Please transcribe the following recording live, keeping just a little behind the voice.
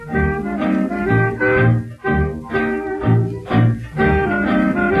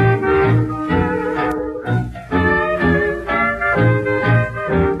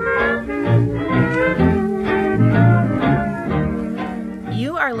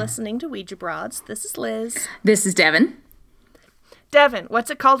listening to Ouija Broads. This is Liz. This is Devin. Devin,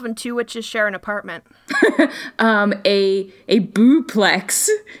 what's it called when two witches share an apartment? A booplex.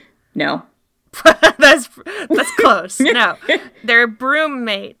 No. That's close. No. They're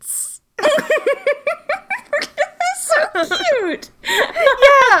broommates. So cute.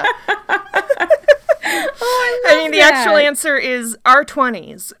 Yeah. Oh, I mean, the actual answer is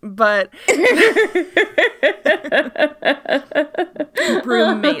R20s, but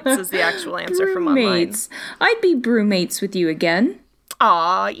broommates is the actual answer from online. I'd be broommates with you again.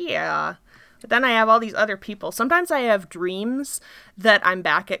 Aw, yeah. But then I have all these other people. Sometimes I have dreams that I'm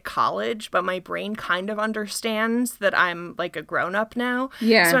back at college, but my brain kind of understands that I'm like a grown-up now.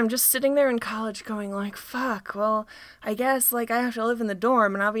 Yeah. So I'm just sitting there in college going like, fuck, well, I guess like I have to live in the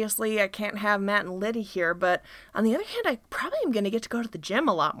dorm, and obviously I can't have Matt and Liddy here, but on the other hand, I probably am going to get to go to the gym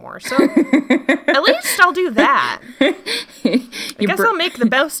a lot more. So at least I'll do that. I guess I'll make the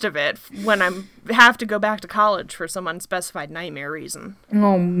best of it when I have to go back to college for some unspecified nightmare reason.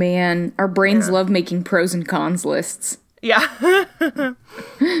 Oh, man. Our brains love making pros and cons lists. Yeah.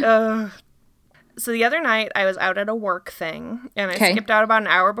 So the other night, I was out at a work thing, and I skipped out about an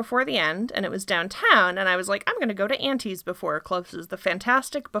hour before the end, and it was downtown, and I was like, I'm going to go to Auntie's before it closes, the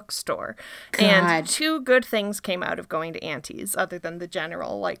fantastic bookstore. God. And two good things came out of going to Auntie's, other than the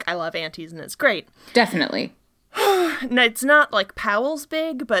general, like, I love Auntie's and it's great. Definitely. No, it's not like Powell's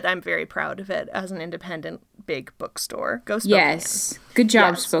big, but I'm very proud of it as an independent big bookstore. Go Spokane. Yes. Good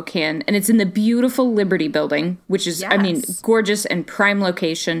job, Spokane. And it's in the beautiful Liberty Building, which is, I mean, gorgeous and prime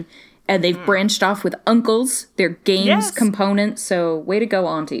location. And they've branched off with Uncles, their games component. So way to go,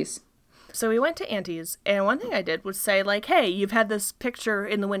 Aunties. So we went to Auntie's, and one thing I did was say, like, hey, you've had this picture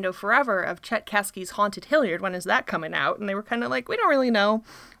in the window forever of Chet Kaskey's Haunted Hilliard. When is that coming out? And they were kind of like, we don't really know.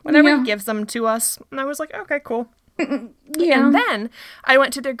 Whenever he gives them to us. And I was like, okay, cool. Yeah. And then I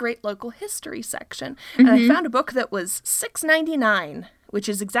went to their great local history section, and I found a book that was $6.99, which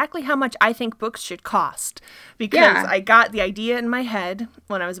is exactly how much I think books should cost. Because I got the idea in my head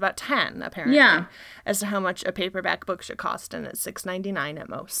when I was about 10, apparently, as to how much a paperback book should cost, and it's $6.99 at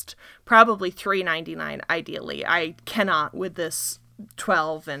most. Probably $3.99 ideally. I cannot with this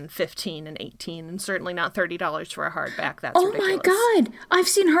 12 and 15 and 18, and certainly not $30 for a hardback. That's ridiculous. Oh my God. I've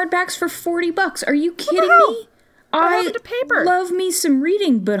seen hardbacks for $40. Are you kidding me? What happened to paper? Love me some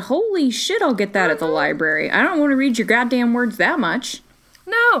reading, but holy shit, I'll get that at the library. I don't want to read your goddamn words that much.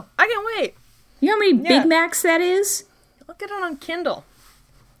 No, I can't wait. You know how many Big Macs that is? Look at it on Kindle.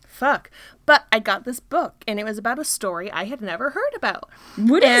 Fuck. But I got this book, and it was about a story I had never heard about.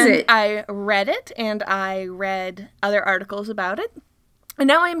 What is it? I read it, and I read other articles about it. And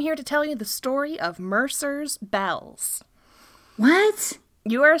now I am here to tell you the story of Mercer's Bells. What?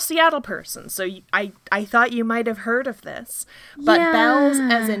 You are a Seattle person, so I thought you might have heard of this. But Bells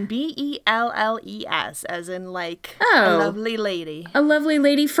as in Belles, as in like a lovely lady. A lovely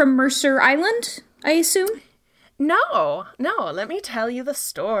lady from Mercer Island, I assume? No, let me tell you the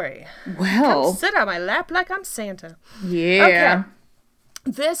story. Well. Come sit on my lap like I'm Santa. Yeah. Okay.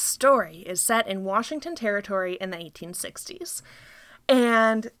 This story is set in Washington Territory in the 1860s.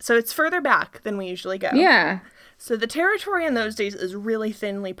 And so it's further back than we usually go. Yeah. So the territory in those days is really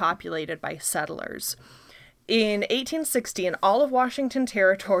thinly populated by settlers. In 1860, in all of Washington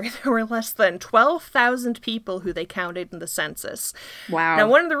Territory, there were less than 12,000 people who they counted in the census. Wow. Now,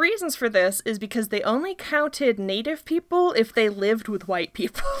 one of the reasons for this is because they only counted Native people if they lived with white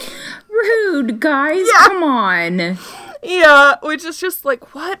people. Rude, guys. Come on. Yeah, which is just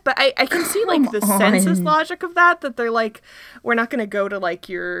like, what? But I can see, like, the census logic of that they're like, we're not going to go to, like,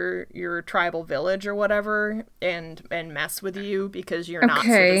 your tribal village or whatever and mess with you because you're not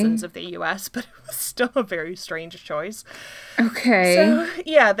citizens of the U.S., but it was still a very strange choice. Okay. So,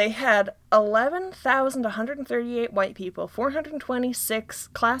 yeah, they had 11,138 white people, 426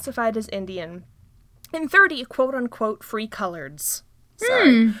 classified as Indian, and 30 quote-unquote free-coloreds.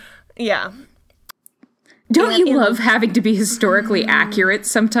 Sorry. Yeah. Don't you love having to be historically accurate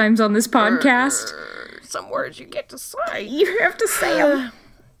sometimes on this podcast? Some words you get to say. You have to say them.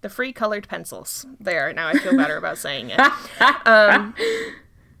 The free colored pencils. There, now I feel better about saying it.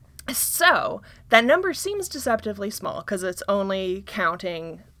 So, that number seems deceptively small because it's only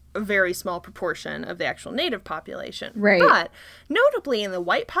counting a very small proportion of the actual native population. Right. But, notably in the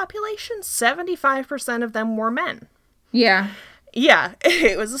white population, 75% of them were men. Yeah. Yeah,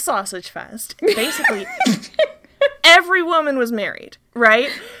 it was a sausage fest. Basically, every woman was married, right?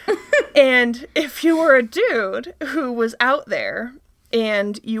 And if you were a dude who was out there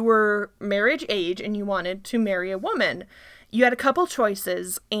and you were marriage age and you wanted to marry a woman, you had a couple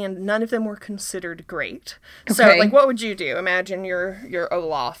choices, and none of them were considered great. Okay. So, like, what would you do? Imagine you're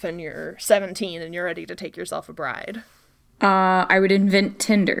Olaf, and you're 17, and you're ready to take yourself a bride. I would invent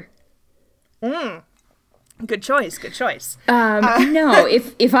Tinder. Good choice, good choice. No,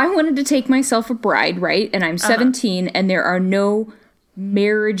 if I wanted to take myself a bride, right, and I'm 17, and there are no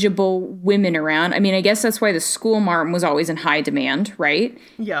marriageable women around. I mean, I guess that's why the school marm was always in high demand, right?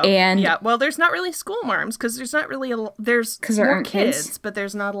 Yeah. Well, there's not really school marms because there's not really there's there more aren't kids, but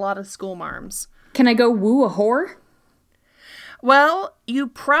there's not a lot of school marms. Can I go woo a whore? Well, you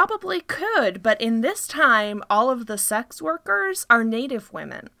probably could, but in this time, all of the sex workers are Native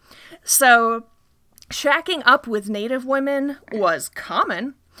women. So shacking up with Native women was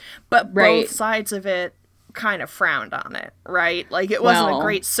common, but both sides of it kind of frowned on it, right? Like, it wasn't a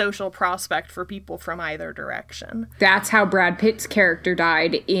great social prospect for people from either direction. That's how Brad Pitt's character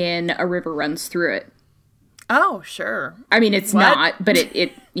died in A River Runs Through It. Oh, sure. I mean, it's not, but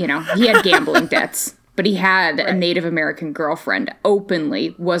it he had gambling debts, but he had a Native American girlfriend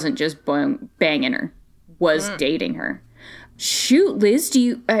openly, wasn't just banging her, was dating her. Shoot, Liz,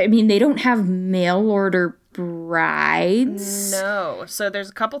 they don't have mail order brides? No. So there's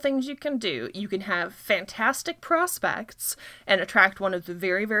a couple things you can do. You can have fantastic prospects and attract one of the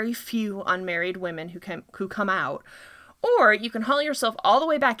very, very few unmarried women who come out. Or you can haul yourself all the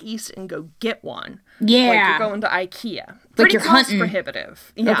way back east and go get one. Yeah. Like you're going to IKEA. Like you're cost hunting.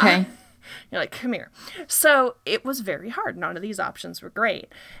 prohibitive. Yeah. Okay. You're like, come here. So it was very hard. None of these options were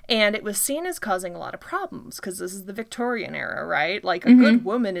great. And it was seen as causing a lot of problems because this is the Victorian era, right? Like, a good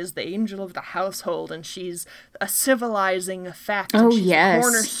woman is the angel of the household, and she's a civilizing effect. Oh, and she's yes. the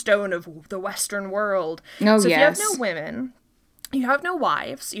cornerstone of the Western world. Oh, so yes. if you have no women, you have no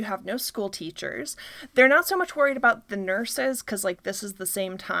wives, you have no school teachers. They're not so much worried about the nurses because, like, this is the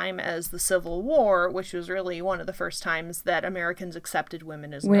same time as the Civil War, which was really one of the first times that Americans accepted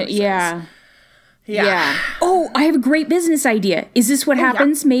women as nurses. Yeah. Oh, I have a great business idea. Is this what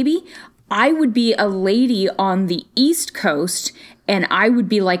happens, maybe? I would be a lady on the East Coast, and I would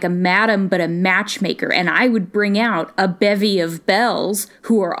be like a madam but a matchmaker, and I would bring out a bevy of belles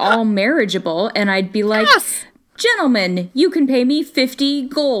who are all marriageable, and I'd be like... Yes! Gentlemen, you can pay me 50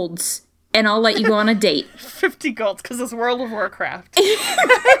 golds, and I'll let you go on a date. 50 golds, because it's World of Warcraft.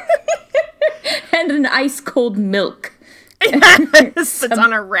 And an ice-cold milk. Yes, it's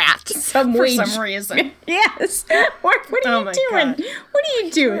on a rat for some reason. Yes. What are you doing? God. What are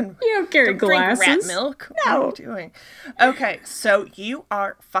you doing? You don't carry glasses. Drink rat milk? No. What are you doing? Okay, so you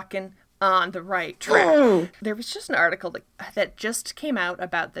are fucking on the right track. Oh. There was just an article that just came out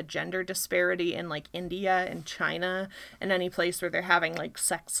about the gender disparity in, like, India and China and any place where they're having, like,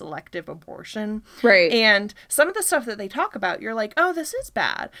 sex selective abortion. Right. And some of the stuff that they talk about, you're like, oh, this is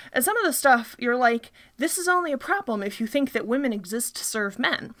bad. And some of the stuff, you're like, this is only a problem if you think that women exist to serve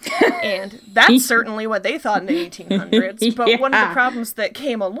men. And that's certainly what they thought in the 1800s. But one of the problems that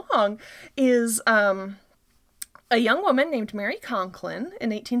came along is... a young woman named Mary Conklin in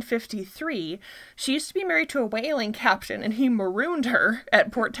 1853, she used to be married to a whaling captain, and he marooned her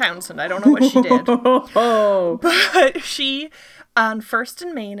at Port Townsend. I don't know what she did. But she, on First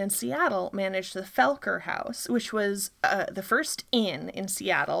and Main in Seattle, managed the Felker House, which was the first inn in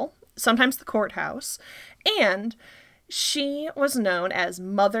Seattle, sometimes the courthouse, and... she was known as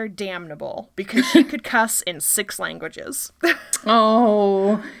Mother Damnable because she could cuss in 6 languages.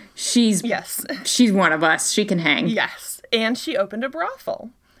 Oh, she's one of us. She can hang. Yes. And she opened a brothel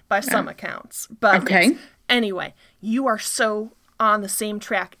by some accounts. But okay. Anyway, you are so on the same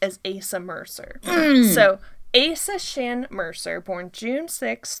track as Asa Mercer. So Asa Shin Mercer, born June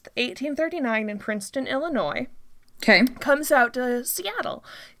 6th, 1839 in Princeton, Illinois. Okay. Comes out to Seattle,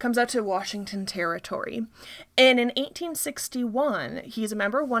 comes out to Washington Territory. And in 1861, he's a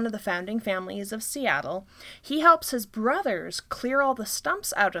member of one of the founding families of Seattle. He helps his brothers clear all the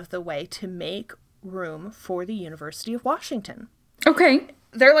stumps out of the way to make room for the University of Washington. Okay.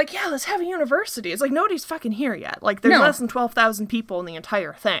 They're like, yeah, let's have a university. It's like, nobody's fucking here yet. Like, there's less than 12,000 people in the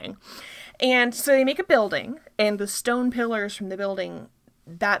entire thing. And so they make a building, and the stone pillars from the building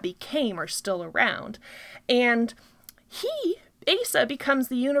that became are still around. And... Asa becomes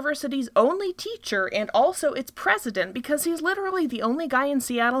the university's only teacher and also its president because he's literally the only guy in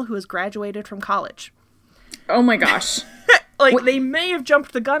Seattle who has graduated from college. Oh my gosh. They may have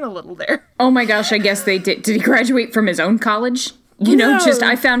jumped the gun a little there. Oh my gosh, I guess they did. Did he graduate from his own college?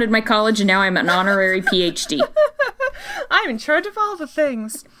 I founded my college and now I'm an honorary PhD. I'm in charge of all the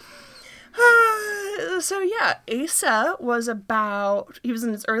things. So yeah, Asa was he was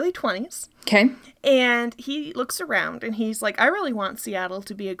in his early 20s. Okay. And he looks around and he's like, I really want Seattle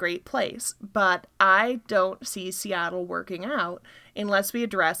to be a great place, but I don't see Seattle working out unless we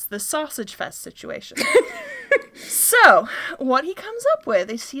address the sausage fest situation. So what he comes up with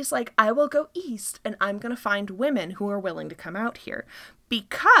is he's like, I will go east and I'm going to find women who are willing to come out here.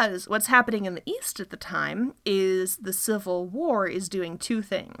 Because what's happening in the East at the time is the Civil War is doing two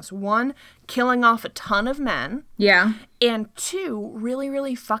things. One, killing off a ton of men. Yeah. And two, really,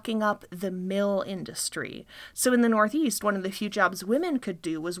 really fucking up the mill industry. So in the Northeast, one of the few jobs women could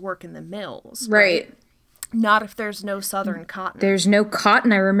do was work in the mills. Right. Not if there's no Southern cotton. There's no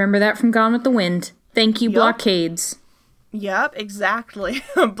cotton. I remember that from Gone with the Wind. Thank you, blockades. Yep, exactly.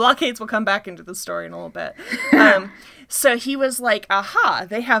 Blockades will come back into the story in a little bit. So he was like, aha,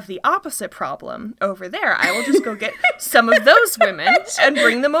 they have the opposite problem over there. I will just go get some of those women and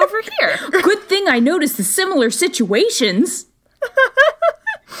bring them over here. Good thing I noticed the similar situations.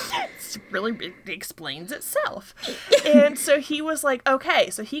 It explains itself. And so he was like, okay,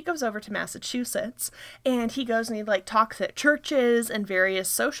 so he goes over to Massachusetts and he goes and he like talks at churches and various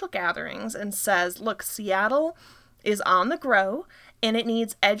social gatherings and says, look, Seattle is on the grow and it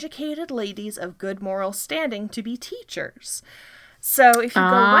needs educated ladies of good moral standing to be teachers. So if you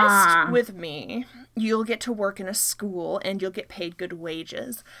go west with me, you'll get to work in a school and you'll get paid good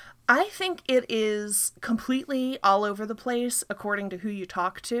wages. I think it is completely all over the place, according to who you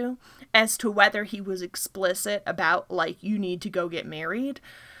talk to, as to whether he was explicit about, like, you need to go get married.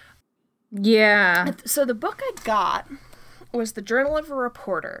 Yeah. So the book I got was The Journal of a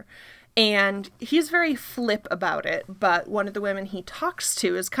Reporter. And he's very flip about it, but one of the women he talks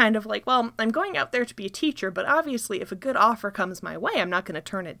to is kind of like, well, I'm going out there to be a teacher, but obviously if a good offer comes my way, I'm not going to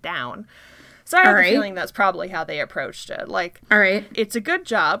turn it down. So I have a feeling that's probably how they approached it. Like, all right, it's a good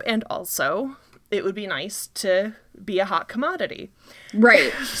job, and also it would be nice to be a hot commodity.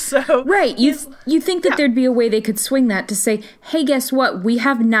 Right. So right. You think that there'd be a way they could swing that to say, hey, guess what? We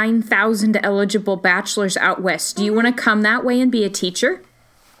have 9,000 eligible bachelors out west. Do you want to come that way and be a teacher?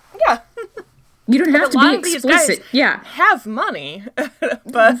 Yeah. You don't have to be explicit. Yeah. Have money.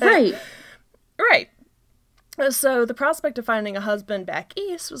 But right. Right. So the prospect of finding a husband back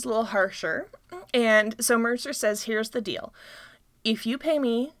east was a little harsher. And so Mercer says, here's the deal. If you pay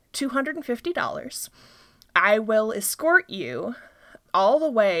me $250, I will escort you all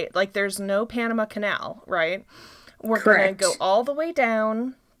the way. Like, there's no Panama Canal, right? We're going to go all the way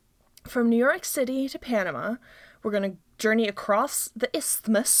down from New York City to Panama. We're going to journey across the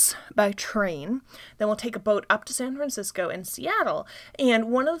isthmus by train. Then we'll take a boat up to San Francisco and Seattle. And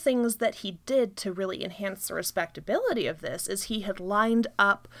one of the things that he did to really enhance the respectability of this is he had lined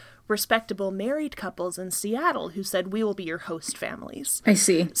up respectable married couples in Seattle who said, we will be your host families. I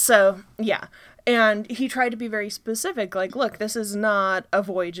see. So, yeah. And he tried to be very specific, like, look, this is not a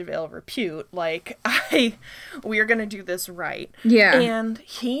voyage of ill repute. Like, we are going to do this right. Yeah. And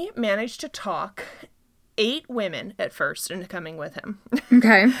he managed to talk 8 women at first into coming with him.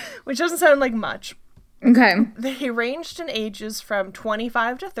 Okay. Which doesn't sound like much. Okay. They ranged in ages from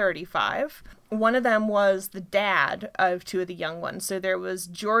 25 to 35. One of them was the dad of 2 of the young ones. So there was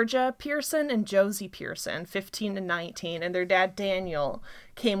Georgia Pearson and Josie Pearson, 15 and 19, and their dad Daniel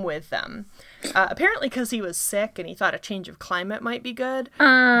came with them. Apparently because he was sick and he thought a change of climate might be good. But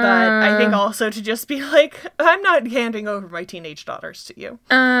I think also to just be like, I'm not handing over my teenage daughters to you.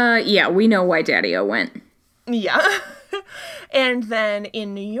 Yeah, we know why Daddy-O went. Yeah. And then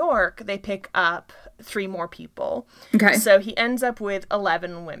in New York, they pick up 3 more people. Okay. So he ends up with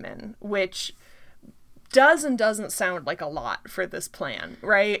 11 women, which does and doesn't sound like a lot for this plan,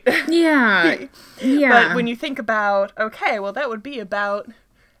 right? Yeah. Yeah. But when you think about, okay, well, that would be about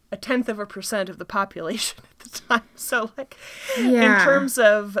 0.1% of the population at the time. So, like, in terms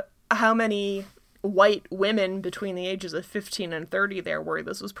of how many white women between the ages of 15 and 30 there were,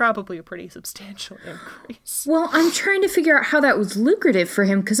 this was probably a pretty substantial increase. Well, I'm trying to figure out how that was lucrative for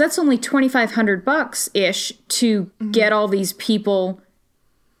him, because that's only $2,500-ish to get all these people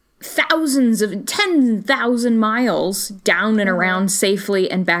thousands of 10,000 miles down and around safely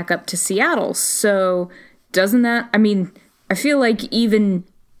and back up to Seattle. So doesn't that, I mean, I feel like even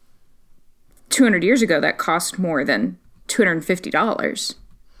 200 years ago that cost more than $250.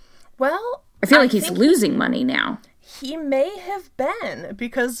 Well, I feel like he's losing money now. He may have been,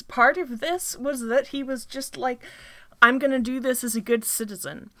 because part of this was that he was just like, I'm going to do this as a good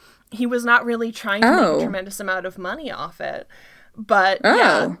citizen. He was not really trying to make a tremendous amount of money off it. But,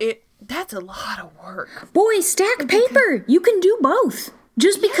 yeah, that's a lot of work. Boy, stack paper. You can do both.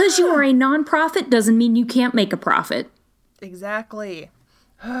 Just because you are a nonprofit doesn't mean you can't make a profit. Exactly.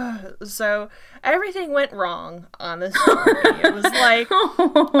 So everything went wrong on this journey. It was like,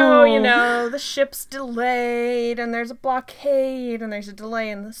 oh, you know, the ship's delayed, and there's a blockade, and there's a delay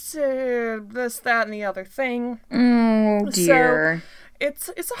in the this, that, and the other thing. Oh, dear.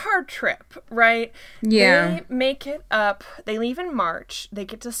 So it's a hard trip, right? Yeah. They make it up. They leave in March. They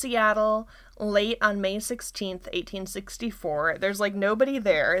get to Seattle late on May 16th, 1864. There's like nobody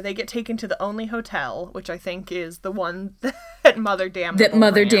there. They get taken to the only hotel, which I think is the one that Mother Damnable. That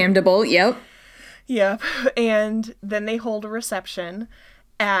Mother Damnable, yep. Yep. And then they hold a reception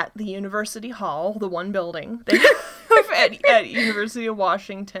at the University Hall, the one building they have at University of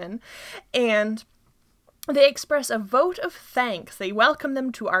Washington. And they express a vote of thanks. They welcome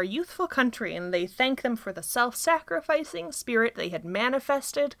them to our youthful country, and they thank them for the self-sacrificing spirit they had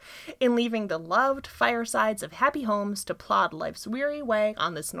manifested in leaving the loved firesides of happy homes to plod life's weary way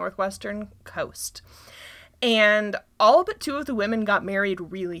on this northwestern coast. And all but 2 of the women got married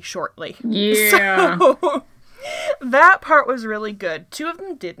really shortly. Yeah. So that part was really good. 2 of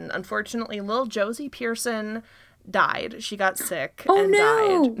them didn't. Unfortunately, little Josie Pearson died. She got sick and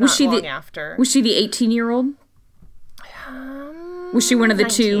died not long after. Was she the 18-year-old? Was she one of the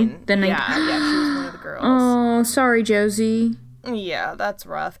 19. 2? Yeah, she was one of the girls. Oh, sorry, Josie. Yeah, that's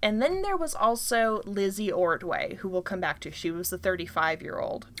rough. And then there was also Lizzie Ordway, who we'll come back to. She was the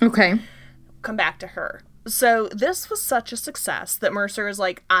 35-year-old. Okay. Come back to her. So this was such a success that Mercer is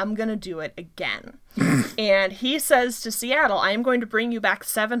like, I'm going to do it again. And he says to Seattle, I'm going to bring you back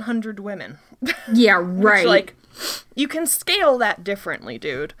 700 women. Yeah, right. Which, like, you can scale that differently,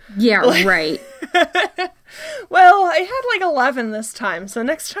 dude. Yeah, right. Well, I had like 11 this time, so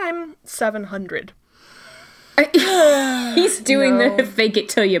next time, 700. He's doing the fake it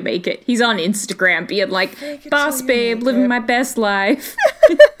till you make it. He's on Instagram being like, boss babe, living my best life.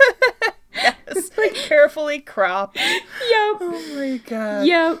 Yes, like carefully cropped. Yep. Oh my god.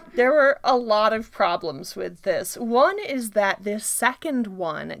 Yep. There were a lot of problems with this. One is that this second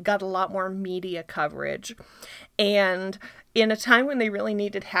one got a lot more media coverage. And in a time when they really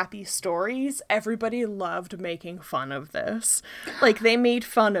needed happy stories, everybody loved making fun of this. Like, they made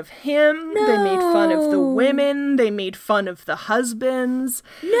fun of him, they made fun of the women, they made fun of the husbands.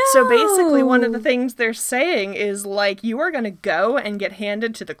 So basically, one of the things they're saying is, like, you are gonna go and get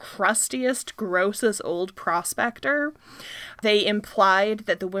handed to the crustiest, grossest old prospector. They implied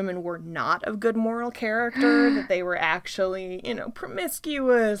that the women were not of good moral character, that they were actually, you know,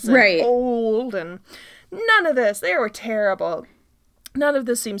 promiscuous and old and... None of this. They were terrible. None of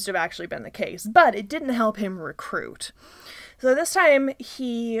this seems to have actually been the case, but it didn't help him recruit. So this time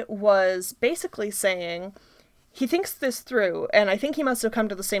he was basically saying he thinks this through, and I think he must have come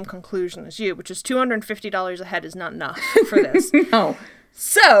to the same conclusion as you, which is $250 a head is not enough for this. No.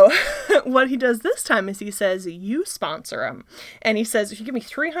 So what he does this time is he says, you sponsor him. And he says, if you give me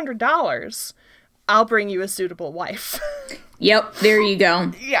 $300, I'll bring you a suitable wife. Yep, there you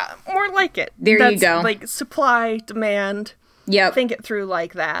go. Yeah, more like it. You go. Like supply, demand. Yep. Think it through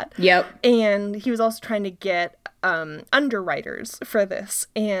like that. Yep. And he was also trying to get underwriters for this.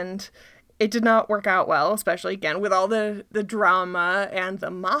 And it did not work out well, especially, again, with all the drama and the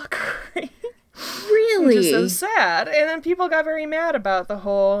mockery. Really? Which is so sad. And then people got very mad about the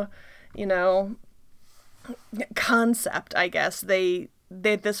whole, you know, concept, I guess. They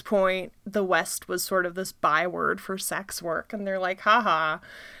at this point, the West was sort of this byword for sex work, and they're like, haha,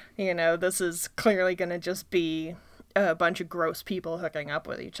 you know, this is clearly going to just be a bunch of gross people hooking up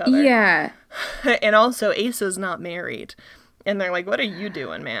with each other. Yeah. And also, Asa's not married. And they're like, what are you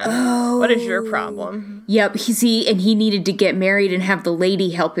doing, man? Oh. What is your problem? Yep, he needed to get married and have the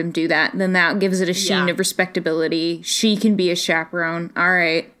lady help him do that. Then that gives it a sheen of respectability. She can be a chaperone. All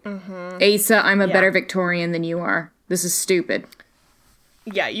right. Mm-hmm. Asa, I'm a better Victorian than you are. This is stupid.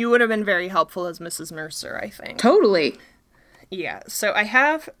 Yeah, you would have been very helpful as Mrs. Mercer, I think. Totally. Yeah, so I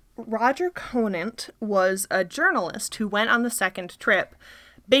have Roger Conant was a journalist who went on the second trip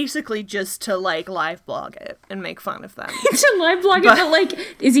basically just to, like, live blog it and make fun of them. To live blog it, but,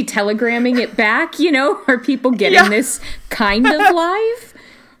 like, is he telegramming it back, you know? Are people getting this kind of live?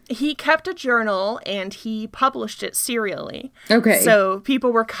 He kept a journal, and he published it serially. Okay. So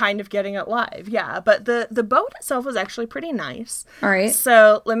people were kind of getting it live, yeah. But the boat itself was actually pretty nice. All right.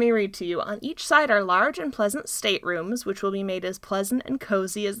 So let me read to you. On each side are large and pleasant staterooms, which will be made as pleasant and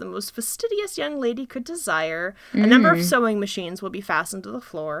cozy as the most fastidious young lady could desire. A number of sewing machines will be fastened to the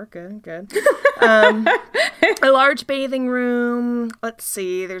floor. Good, good. A large bathing room. Let's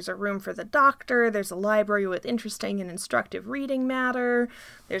see. There's a room for the doctor. There's a library with interesting and instructive reading matter.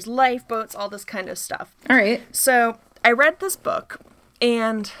 There's lifeboats, all this kind of stuff. All right. So I read this book,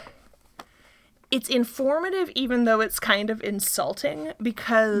 and it's informative, even though it's kind of insulting,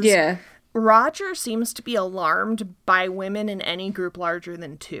 because Roger seems to be alarmed by women in any group larger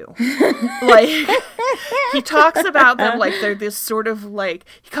than 2. Like, he talks about them like they're this sort of, like,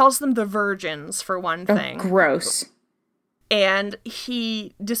 he calls them the virgins, for one thing. Gross. And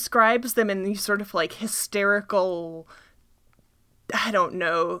he describes them in these sort of, like, hysterical, I don't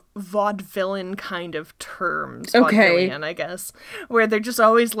know, vaudevillain kind of terms. Okay. Vaudevillian, I guess. Where they're just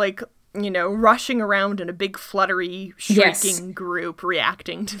always, like, you know, rushing around in a big fluttery, shrieking group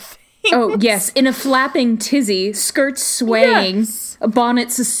reacting to things. Oh, yes. In a flapping tizzy, skirts swaying,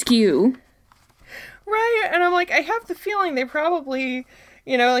 bonnets askew. Right. And I'm like, I have the feeling they probably,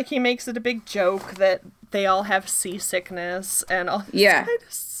 you know, like, he makes it a big joke that they all have seasickness and all this kind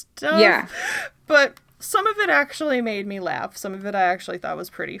of stuff. Yeah. But some of it actually made me laugh. Some of it I actually thought was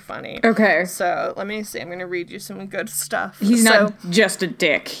pretty funny. Okay. So let me see. I'm going to read you some good stuff. He's not just a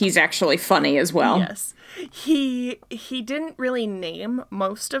dick. He's actually funny as well. Yes. He didn't really name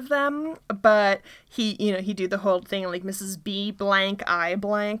most of them, but he do the whole thing like Mrs. B blank I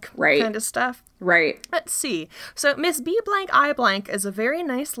blank kind of stuff. Right. Let's see. So Miss B blank I blank is a very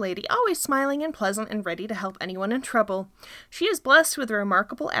nice lady, always smiling and pleasant and ready to help anyone in trouble. She is blessed with a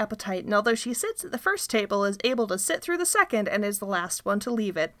remarkable appetite, and although she sits at the first table, is able to sit through the second and is the last one to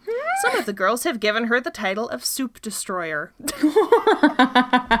leave it. Some of the girls have given her the title of Soup Destroyer.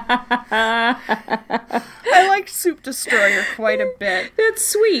 I liked Soup Destroyer quite a bit. That's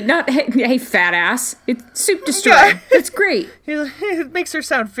sweet. Not, hey fat ass. It's Soup Destroyer. Yeah. That's great. It makes her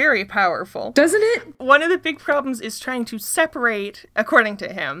sound very powerful. Doesn't it? One of the big problems is trying to separate, according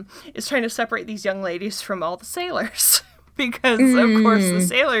to him, these young ladies from all the sailors. Because, of course, the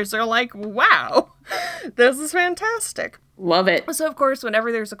sailors are like, wow, this is fantastic. Love it. So, of course,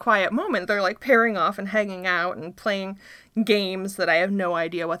 whenever there's a quiet moment, they're, like, pairing off and hanging out and playing games that I have no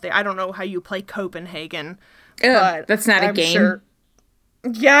idea what I don't know how you play Copenhagen. But that's not a game. Sure.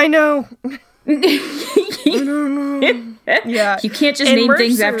 Yeah, I know. I don't know. Yeah. You can't just name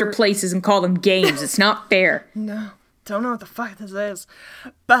things after places and call them games. It's not fair. No. Don't know what the fuck this is.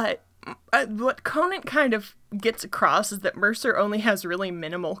 But what Conan kind of gets across is that Mercer only has really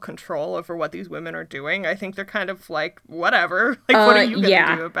minimal control over what these women are doing. I think they're kind of like, whatever. Like, what are you going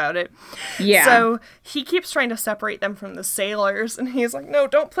to do about it? Yeah. So he keeps trying to separate them from the sailors. And he's like, no,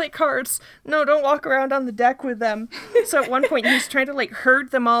 don't play cards. No, don't walk around on the deck with them. So at one point, he's trying to, like, herd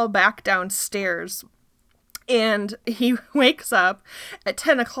them all back downstairs. And he wakes up at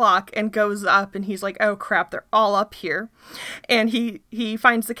 10 o'clock and goes up and he's like, oh crap, they're all up here. And he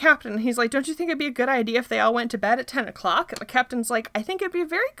finds the captain and he's like, don't you think it'd be a good idea if they all went to bed at 10 o'clock? And the captain's like, I think it'd be a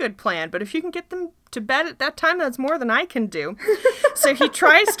very good plan, but if you can get them to bed at that time, that's more than I can do. So he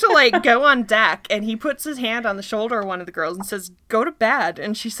tries to, like, go on deck and he puts his hand on the shoulder of one of the girls and says, go to bed.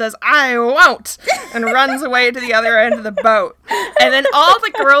 And she says, I won't, and runs away to the other end of the boat. And then all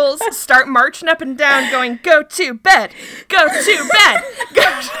the girls start marching up and down going, go to bed, go to bed,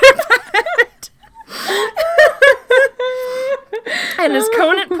 go to bed. And as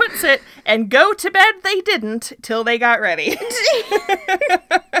Conan puts it, and go to bed they didn't till they got ready.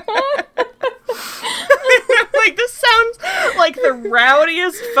 Like, this sounds like the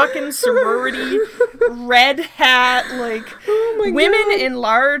rowdiest fucking sorority, red hat, like, women in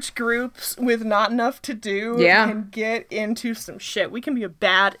large groups with not enough to do can get into some shit. We can be a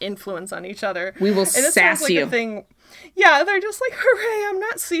bad influence on each other. We will sass you. Yeah, they're just like, hooray, I'm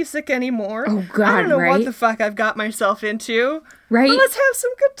not seasick anymore. Oh, God, I don't know what the fuck I've got myself into. Right? But let's have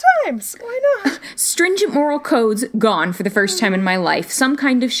some good times. Why not? Stringent moral codes, gone for the first time in my life. Some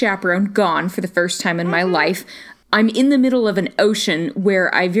kind of chaperone, gone for the first time in my life. I'm in the middle of an ocean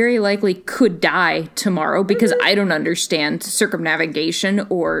where I very likely could die tomorrow because I don't understand circumnavigation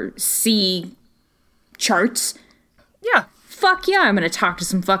or sea charts. Yeah. Fuck yeah, I'm gonna talk to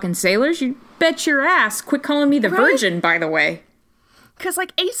some fucking sailors. You bet your ass. Quit calling me the Virgin, by the way. Because,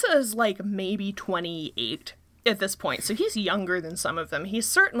 like, Asa is, like, maybe 28 at this point, so he's younger than some of them. He's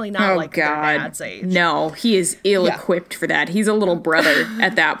certainly not, their dad's age. No, he is ill-equipped for that. He's a little brother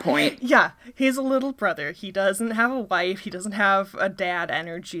at that point. Yeah, he's a little brother. He doesn't have a wife. He doesn't have a dad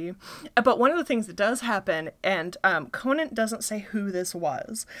energy. But one of the things that does happen, and Conan doesn't say who this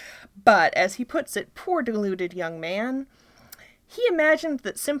was, but as he puts it, poor deluded young man, he imagined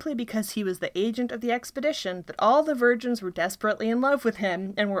that simply because he was the agent of the expedition, that all the virgins were desperately in love with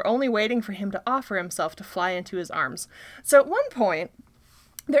him and were only waiting for him to offer himself to fly into his arms. So at one point,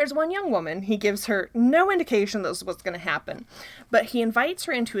 There's one young woman. He gives her no indication this is what's going to happen, but he invites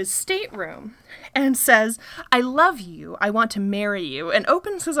her into his stateroom and says, "I love you. I want to marry you," and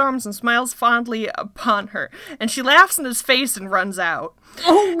opens his arms and smiles fondly upon her. And she laughs in his face and runs out.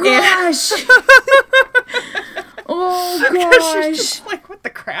 Oh, gosh. Oh, gosh. She's just like, what the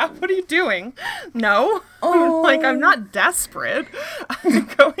crap? What are you doing? No. Oh. Like, I'm not desperate. I'm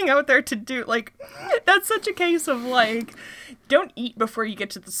going out there to do, like, that's such a case of, like, don't eat before you get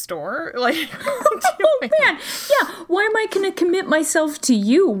to the store. Like, oh, man. Yeah. Why am I going to commit myself to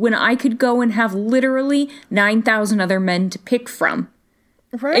you when I could go and have literally 9,000 other men to pick from?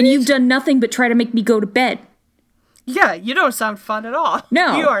 Right. And you've done nothing but try to make me go to bed. Yeah, you don't sound fun at all.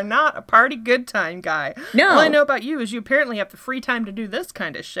 No. You are not a party good time guy. No. All I know about you is you apparently have the free time to do this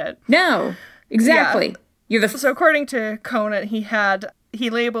kind of shit. No. Exactly. Yeah. So according to Conan, he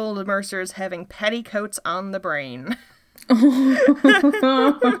labeled Mercer as having petticoats on the brain.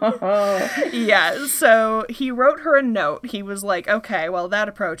 Yeah, so he wrote her a note. He was like, okay, well, that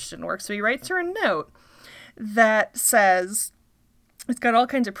approach didn't work. So he writes her a note that says, it's got all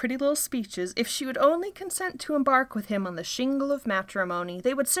kinds of pretty little speeches. If she would only consent to embark with him on the shingle of matrimony,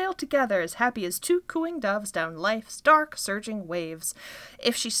 they would sail together as happy as two cooing doves down life's dark, surging waves.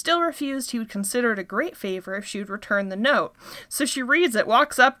 If she still refused, he would consider it a great favor if she would return the note. So she reads it,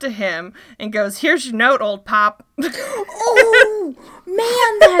 walks up to him, and goes, "Here's your note, old pop." Oh,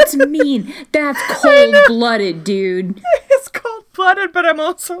 man, that's mean. That's cold-blooded, dude. It's cold-blooded, but I'm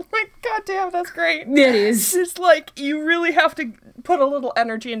also like, God damn, that's great. It is. It's like, you really have to put a little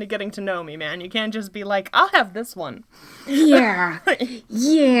energy into getting to know me, man. You can't just be like, I'll have this one. Yeah.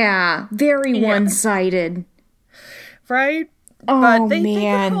 Yeah. Very one-sided. Right? Oh, but they man.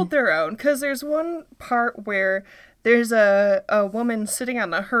 can hold their own, because there's one part where there's a woman sitting on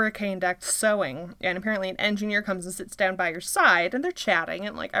the hurricane deck sewing, and apparently an engineer comes and sits down by her side, and they're chatting,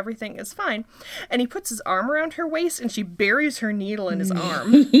 and, like, everything is fine. And he puts his arm around her waist, and she buries her needle in his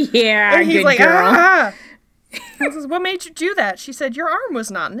arm. Yeah, and he's good like, girl. Ah! He says, "What made you do that?" She said, "Your arm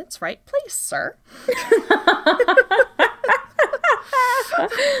was not in its right place, sir."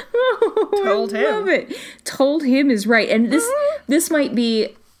 Told him. I love it. Told him is right. And this might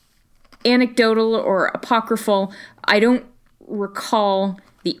be anecdotal or apocryphal. I don't recall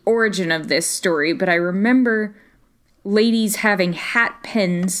the origin of this story, but I remember ladies having hat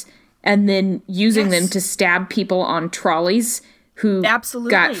pins and then using them to stab people on trolleys who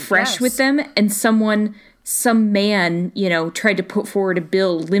got fresh with them, and some man, tried to put forward a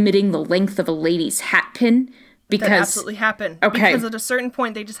bill limiting the length of a lady's hat pin. Because that absolutely happened. Okay. Because at a certain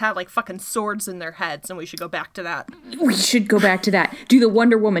point, they just had, like, fucking swords in their heads, and we should go back to that. We should go back to that. Do the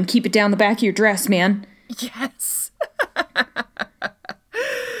Wonder Woman. Keep it down the back of your dress, man. Yes.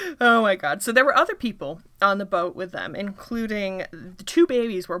 Oh, my God. So there were other people on the boat with them, including the 2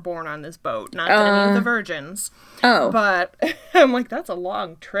 babies were born on this boat, not any of the virgins. Oh. But I'm like, that's a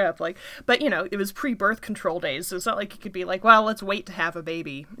long trip. Like, but, it was pre-birth control days, so it's not like you could be like, well, let's wait to have a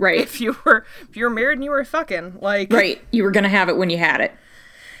baby. Right. If you were married and you were fucking, like... Right. You were going to have it when you had it.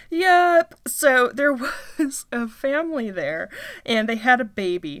 Yep. So there was a family there, and they had a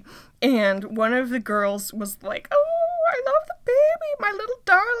baby. And one of the girls was like, "Oh, I love the baby, my little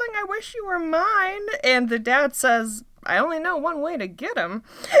darling. I wish you were mine." And the dad says, "I only know one way to get him."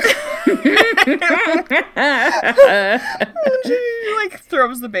 She, like,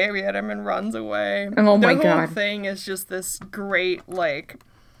 throws the baby at him and runs away. Oh, my God. The whole God. thing is just this great, like...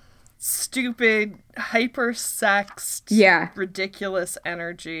 stupid, hyper-sexed, ridiculous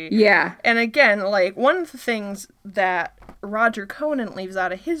energy. Yeah. And again, like, one of the things that Roger Conan leaves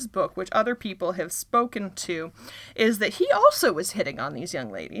out of his book, which other people have spoken to, is that he also was hitting on these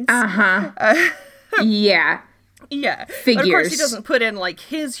young ladies. Yeah. Yeah. Figures. But of course, he doesn't put in, like,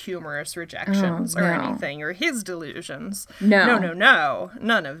 his humorous rejections or anything, or his delusions. No.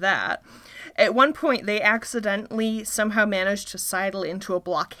 None of that. At one point, they accidentally somehow managed to sidle into a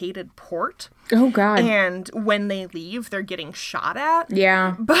blockaded port. Oh, God. And when they leave, they're getting shot at.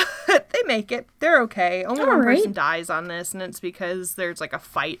 Yeah. But they make it. They're okay. Only one person dies on this, and it's because there's, like, a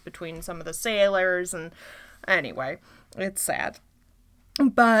fight between some of the sailors. And anyway, it's sad.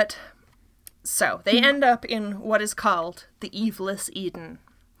 But, so, they end up in what is called the Eveless Eden,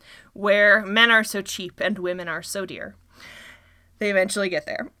 where men are so cheap and women are so dear. They eventually get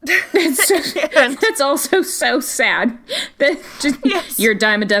there. That's also so sad. You're a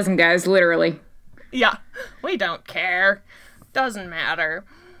dime a dozen, guys, literally. Yeah. We don't care. Doesn't matter.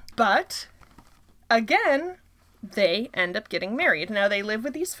 But, again, they end up getting married. Now, they live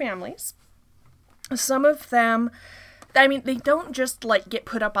with these families. Some of them I mean, they don't just, like, get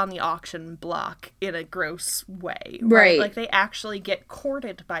put up on the auction block in a gross way, right? Like, they actually get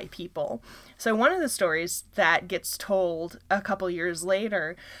courted by people. So one of the stories that gets told a couple years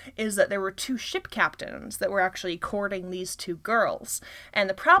later is that there were 2 ship captains that were actually courting these 2 girls. And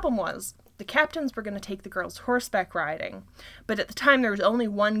the problem was, the captains were going to take the girls horseback riding, but at the time there was only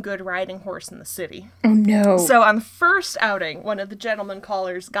one good riding horse in the city. Oh, no. So on the first outing, one of the gentleman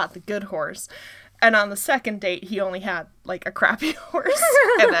callers got the good horse. And on the second date, he only had, like, a crappy horse.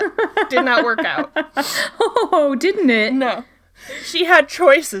 And that did not work out. Oh, didn't it? No. She had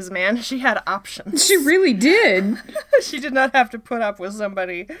choices, man. She had options. She really did. She did not have to put up with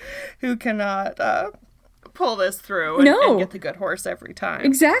somebody who cannot pull this through and get the good horse every time.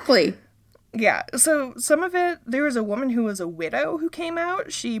 Exactly. Yeah, so some of it, there was a woman who was a widow who came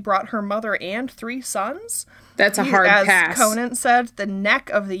out. She brought her mother and 3 sons. That's a hard pass. As Conan said, the neck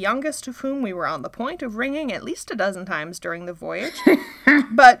of the youngest of whom we were on the point of wringing at least a dozen times during the voyage.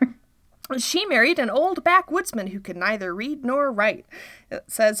 But she married an old backwoodsman who could neither read nor write. It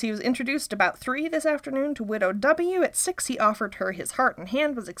says he was introduced about 3 this afternoon to Widow W. At 6 he offered her his heart and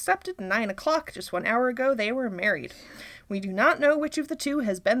hand was accepted. 9 o'clock, just 1 hour ago, they were married. We do not know which of the 2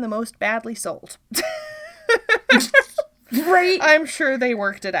 has been the most badly sold. Right. I'm sure they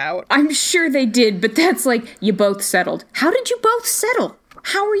worked it out. I'm sure they did, but that's like, you both settled. How did you both settle?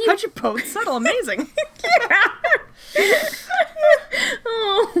 How'd you both settle? Amazing.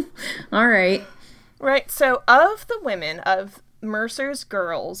 Oh, all right. Right, so of the women, of Mercer's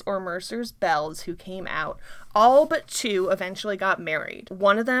girls, or Mercer's belles who came out, all but 2 eventually got married.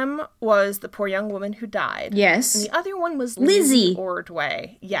 One of them was the poor young woman who died. Yes. And the other one was Lizzie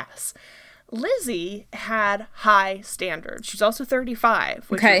Ordway. Yes. Lizzie had high standards. She's also 35,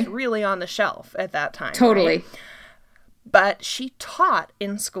 which is really on the shelf at that time. Totally. Right? But she taught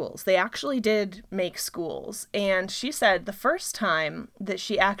in schools. They actually did make schools. And she said the first time that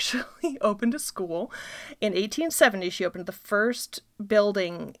she actually opened a school, in 1870, she opened the first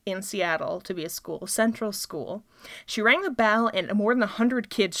building in Seattle to be a school, Central School. She rang the bell and more than 100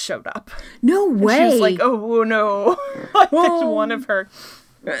 kids showed up. No way. And she was like, oh no. That's one of her.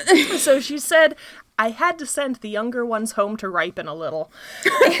 So she said, I had to send the younger ones home to ripen a little.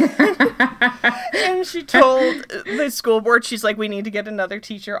 And she told the school board, she's like, we need to get another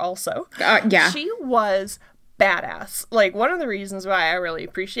teacher also. Yeah. She was badass. Like, one of the reasons why I really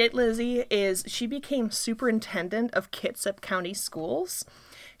appreciate Lizzie is she became superintendent of Kitsap County Schools.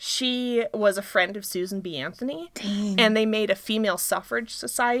 She was a friend of Susan B. Anthony. Dang. And they made a female suffrage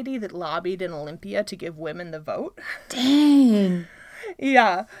society that lobbied in Olympia to give women the vote. Dang.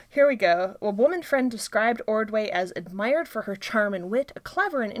 Yeah, here we go. A woman friend described Ordway as admired for her charm and wit, a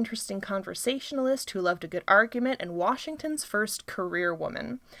clever and interesting conversationalist who loved a good argument, and Washington's first career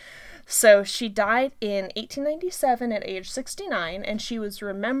woman. So she died in 1897 at age 69, and she was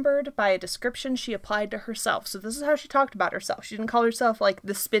remembered by a description she applied to herself. So this is how she talked about herself. She didn't call herself, like,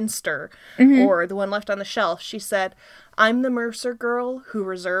 the spinster or the one left on the shelf. She said, I'm the Mercer girl who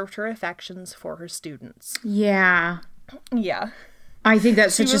reserved her affections for her students. Yeah. Yeah. I think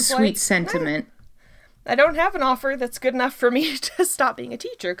that's such a sweet sentiment. I don't have an offer that's good enough for me to stop being a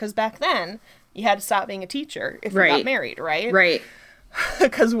teacher, because back then, you had to stop being a teacher if you got married, right? Right.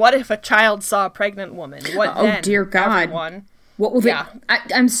 Because what if a child saw a pregnant woman? What then? Oh, dear God. Everyone? What will they...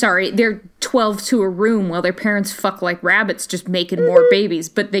 I'm sorry, they're 12 to a room while their parents fuck like rabbits just making more babies,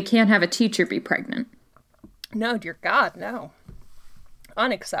 but they can't have a teacher be pregnant. No, dear God, no.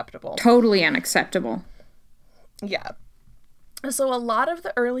 Unacceptable. Totally unacceptable. Yeah. So a lot of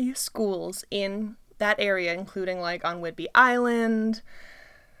the early schools in that area, including like on Whidbey Island,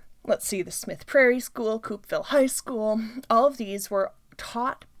 let's see, the Smith Prairie School, Coopville High School, all of these were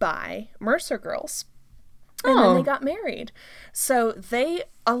taught by Mercer girls. And then they got married. So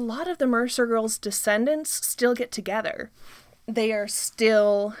a lot of the Mercer girls' descendants still get together. They are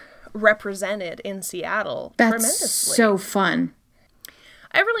still represented in Seattle tremendously. That's so fun.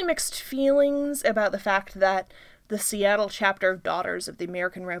 I have really mixed feelings about the fact that the Seattle chapter of Daughters of the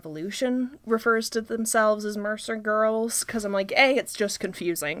American Revolution refers to themselves as Mercer girls, because I'm like, A, it's just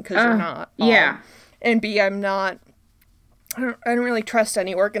confusing, because you're not. Yeah. And B, I don't really trust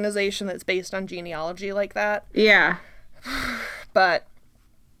any organization that's based on genealogy like that. Yeah. But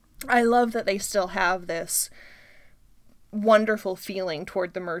I love that they still have this wonderful feeling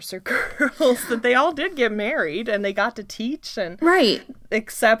toward the Mercer girls, that they all did get married and they got to teach, and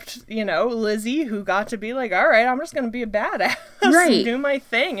except, Lizzie, who got to be like, all right, I'm just gonna be a badass and do my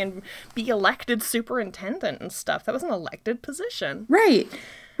thing and be elected superintendent and stuff. That was an elected position. Right.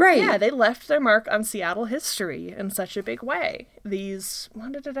 Right. Yeah, they left their mark on Seattle history in such a big way.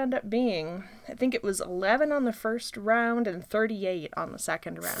 What did it end up being? I think it was 11 on the first round and 38 on the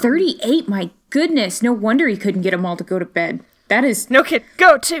second round. 38? My goodness. No wonder he couldn't get them all to go to bed. That is... No kid,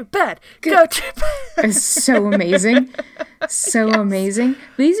 go to bed. Go to bed. It's so amazing. So amazing.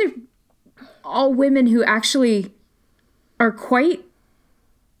 These are all women who actually are quite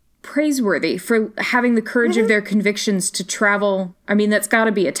praiseworthy for having the courage of their convictions to travel. I mean, that's got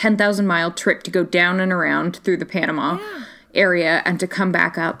to be a 10,000-mile trip to go down and around through the Panama area and to come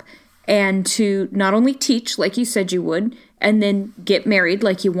back up and to not only teach like you said you would and then get married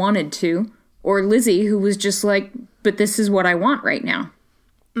like you wanted to, or Lizzie, who was just like, but this is what I want right now.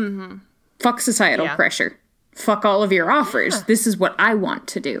 Mm-hmm. Fuck societal pressure. Fuck all of your offers. Yeah. This is what I want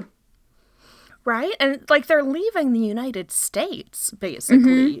to do. Right? And, like, they're leaving the United States,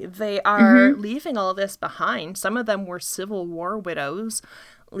 basically. Mm-hmm. They are leaving all this behind. Some of them were Civil War widows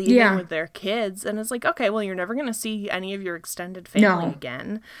leaving with their kids. And it's like, okay, well, you're never going to see any of your extended family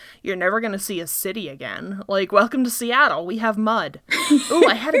again. You're never going to see a city again. Like, welcome to Seattle. We have mud. Ooh,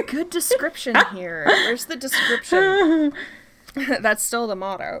 I had a good description here. Where's the description? That's still the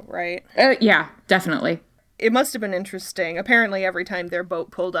motto, right? Yeah, definitely. It must have been interesting. Apparently, every time their boat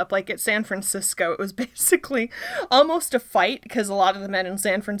pulled up, like at San Francisco, it was basically almost a fight because a lot of the men in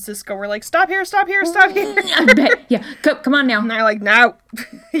San Francisco were like, stop here, stop here, stop here. I bet. Yeah, come on now. And they're like, no,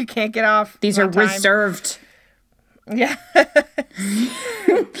 you can't get off. These are reserved. Yeah.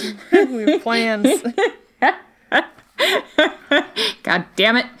 We have plans. God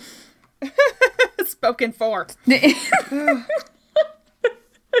damn it. Spoken for.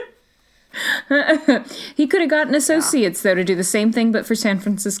 He could have gotten associates, though, to do the same thing, but for San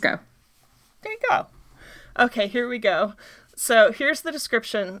Francisco. There you go. Okay, here we go. So here's the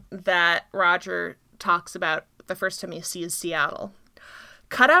description that Roger talks about the first time he sees Seattle.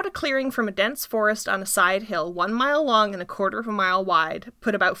 Cut out a clearing from a dense forest on a side hill 1 mile long and 1/4 of a mile wide.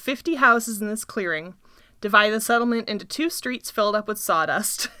 Put about 50 houses in this clearing. Divide the settlement into 2 streets filled up with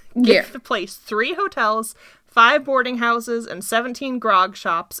sawdust. Give the place 3 hotels, 5 boarding houses, and 17 grog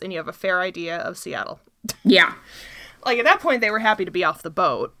shops, and you have a fair idea of Seattle. Yeah. Like, at that point, they were happy to be off the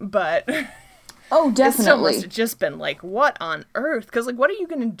boat, but... Oh, definitely. It still must have just been like, what on earth? Because, like, what are you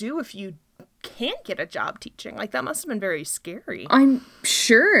going to do if you can't get a job teaching? Like, that must have been very scary. I'm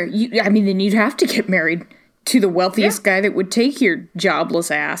sure. Then you'd have to get married to the wealthiest guy that would take your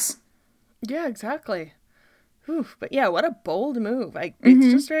jobless ass. Yeah, exactly. Oof, but yeah, what a bold move. It's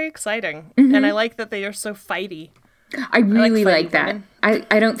just very exciting. Mm-hmm. And I like that they are so fighty. I really like that.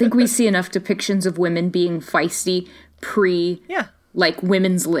 I don't think we see enough depictions of women being feisty like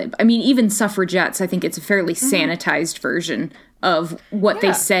women's lib. I mean, even suffragettes, I think it's a fairly sanitized version of what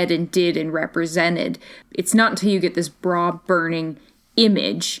they said and did and represented. It's not until you get this bra-burning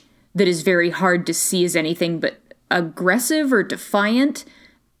image that is very hard to see as anything but aggressive or defiant.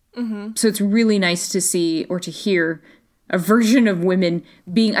 Mm-hmm. So it's really nice to see or to hear a version of women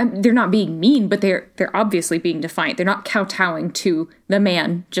being, they're not being mean, but they're obviously being defiant. They're not kowtowing to the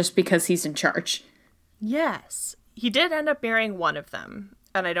man just because he's in charge. Yes. He did end up marrying one of them.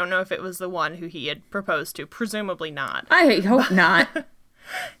 And I don't know if it was the one who he had proposed to. Presumably not. I hope not.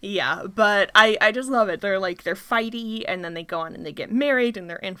 Yeah, but I just love it. They're fighty, and then they go on and they get married, and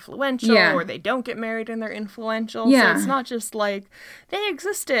they're influential, or they don't get married and they're influential. Yeah. So it's not just like, they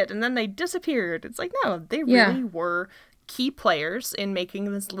existed, and then they disappeared. It's like, no, they really were key players in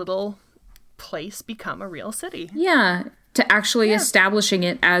making this little place become a real city. Yeah, to actually establishing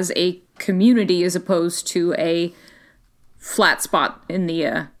it as a community as opposed to a flat spot in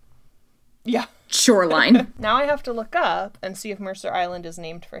the shoreline. Now I have to look up and see if Mercer Island is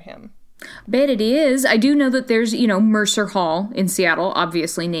named for him. Bet it is. I do know that there's, Mercer Hall in Seattle,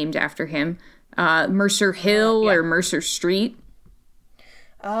 obviously named after him. Mercer Hill or Mercer Street.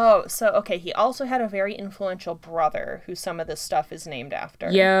 Oh, so, okay, he also had a very influential brother who some of this stuff is named after.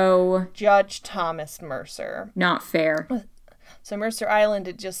 Yo. Judge Thomas Mercer. Not fair. So Mercer Island,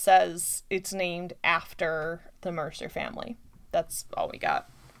 it just says it's named after the Mercer family. That's all we got.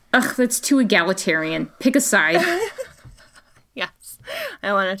 Ugh, that's too egalitarian. Pick a side. Yes.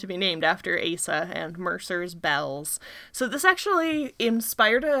 I want it to be named after Asa and Mercer's bells. So this actually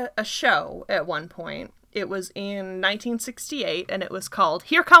inspired a show at one point. It was in 1968, and it was called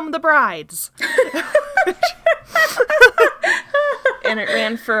Here Come the Brides. And it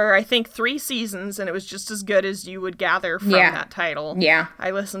ran for, I think, 3 seasons, and it was just as good as you would gather from that title. Yeah.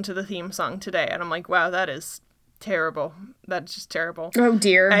 I listened to the theme song today, and I'm like, wow, that is terrible. That's just terrible. Oh,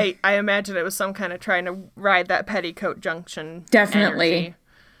 dear. I imagine it was some kind of trying to ride that petticoat junction. Definitely. Energy.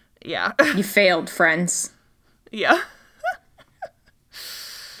 Yeah. You failed, friends. Yeah.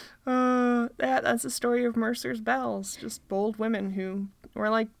 That's the story of Mercer's Bells. Just bold women who were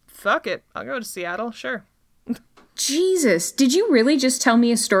like, fuck it, I'll go to Seattle, sure. Jesus, did you really just tell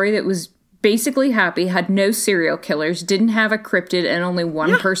me a story that was basically happy, had no serial killers, didn't have a cryptid, and only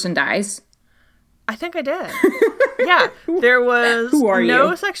one person dies? I think I did. Yeah, there was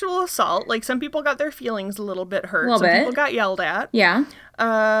no sexual assault. Like, some people got their feelings a little bit hurt. Some people got yelled at. Yeah.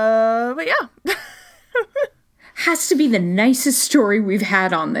 But yeah. Has to be the nicest story we've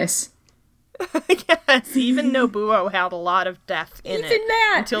had on this. Yes, even Nobuo had a lot of death in it.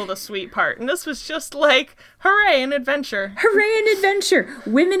 Until the sweet part. And this was just like, hooray, an adventure. Hooray, an adventure.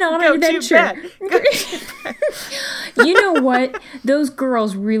 Women on an adventure. You know what? Those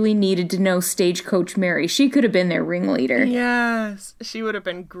girls really needed to know Stagecoach Mary. She could have been their ringleader. Yes, she would have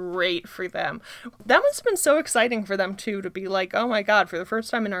been great for them. That must have been so exciting for them, too, to be like, oh my god, for the first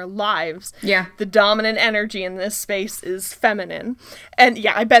time in our lives, the dominant energy in this space is feminine. And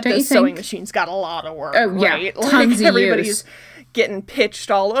yeah, I bet those sewing machines got a lot of work, right? Yeah, tons of everybody's use. Getting pitched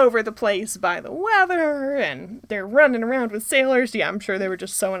all over the place by the weather, and they're running around with sailors. Yeah, I'm sure they were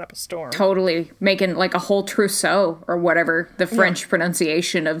just sewing up a storm. Totally. Making like a whole trousseau, or whatever the French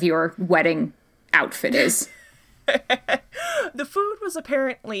pronunciation of your wedding outfit is. The food was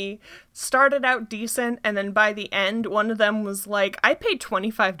apparently started out decent, and then by the end, one of them was like, I paid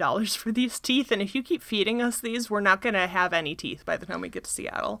 $25 for these teeth, and if you keep feeding us these, we're not going to have any teeth by the time we get to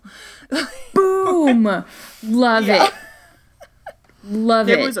Seattle. Boom! Love it. Love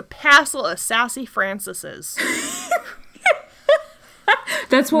it. There was a passel of Sassy Francises.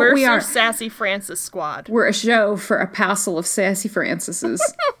 That's what Mercer we are. Sassy Francis Squad. We're a show for a passel of Sassy Francises.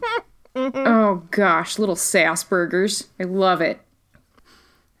 Oh gosh, little sassburgers. I love it.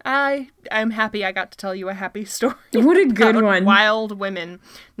 I'm happy I got to tell you a happy story. What a good one. Wild women.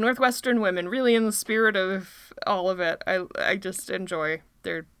 Northwestern women, really in the spirit of all of it. I just enjoy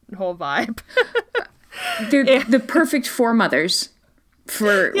their whole vibe. They're the perfect foremothers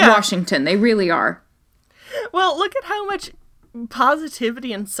for Washington. They really are. Well, look at how much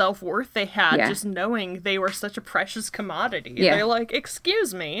positivity and self-worth they had just knowing they were such a precious commodity. They're like,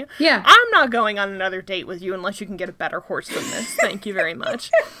 excuse me, I'm not going on another date with you unless you can get a better horse than this. Thank you very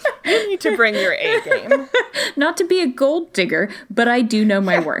much. You need to bring your A game. Not to be a gold digger, but I do know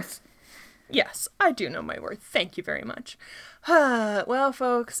my worth. Yes, I do know my worth. Thank you very much. Well,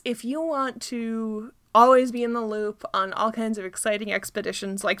 folks, if you want to always be in the loop on all kinds of exciting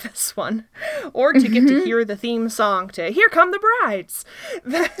expeditions like this one, or to get to hear the theme song to Here Come the Brides.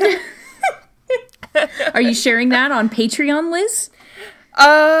 Are you sharing that on Patreon, Liz?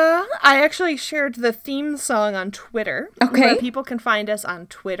 I actually shared the theme song on Twitter. Okay. Where people can find us on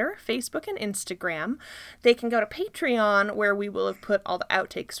Twitter, Facebook, and Instagram. They can go to Patreon, where we will have put all the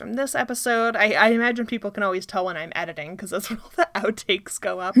outtakes from this episode. I imagine people can always tell when I'm editing, because that's when all the outtakes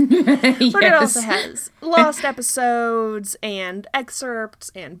go up. But it also has lost episodes, and excerpts,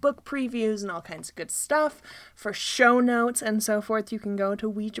 and book previews, and all kinds of good stuff. For show notes and so forth, you can go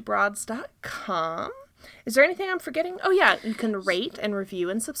to ouijabroads.com. Is there anything I'm forgetting? Oh, yeah, you can rate and review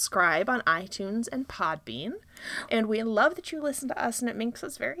and subscribe on iTunes and Podbean. And we love that you listen to us, and it makes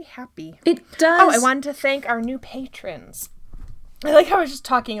us very happy. It does. Oh, I wanted to thank our new patrons. I like how I was just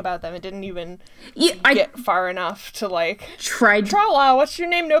talking about them. It didn't even get far enough to, like, Trala, what's your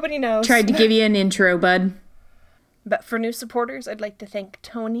name? Nobody knows. Tried to give you an intro, bud. But for new supporters, I'd like to thank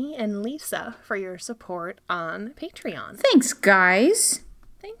Tony and Lisa for your support on Patreon. Thanks, guys.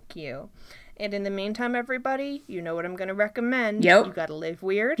 Thank you. And in the meantime, everybody, you know what I'm going to recommend. Yep. You gotta live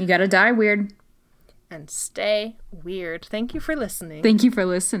weird. You gotta die weird. And stay weird. Thank you for listening. Thank you for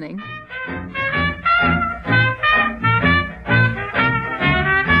listening.